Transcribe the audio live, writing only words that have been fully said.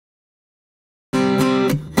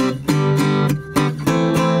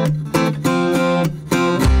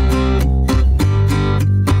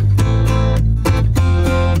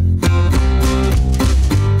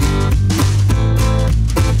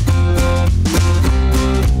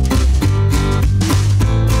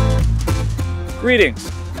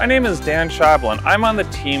Greetings, my name is Dan Schibel and I'm on the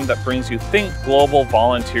team that brings you Think Global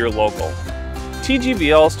Volunteer Local.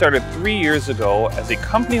 TGVL started 3 years ago as a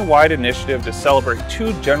company-wide initiative to celebrate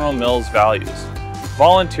two General Mills values,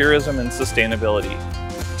 volunteerism and sustainability.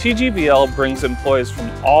 TGVL brings employees from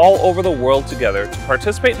all over the world together to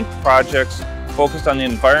participate in projects focused on the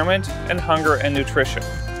environment and hunger and nutrition.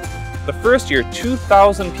 The first year,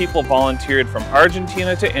 2,000 people volunteered from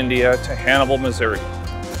Argentina to India to Hannibal, Missouri.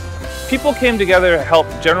 People came together to help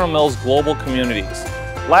General Mills global communities.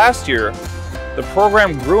 Last year, the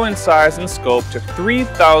program grew in size and scope to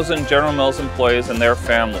 3,000 General Mills employees and their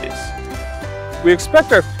families. We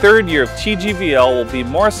expect our third year of TGVL will be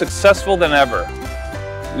more successful than ever.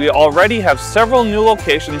 We already have several new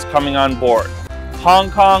locations coming on board.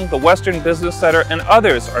 Hong Kong, the Western Business Center, and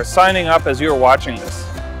others are signing up as you are watching this.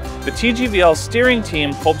 The TGVL steering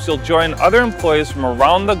team hopes you'll join other employees from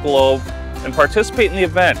around the globe and participate in the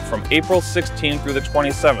event from April 16th through the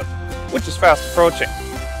 27th, which is fast approaching.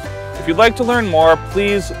 If you'd like to learn more,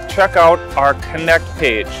 please check out our Connect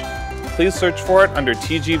page. Please search for it under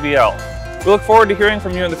TGVL. We look forward to hearing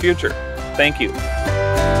from you in the future. Thank you.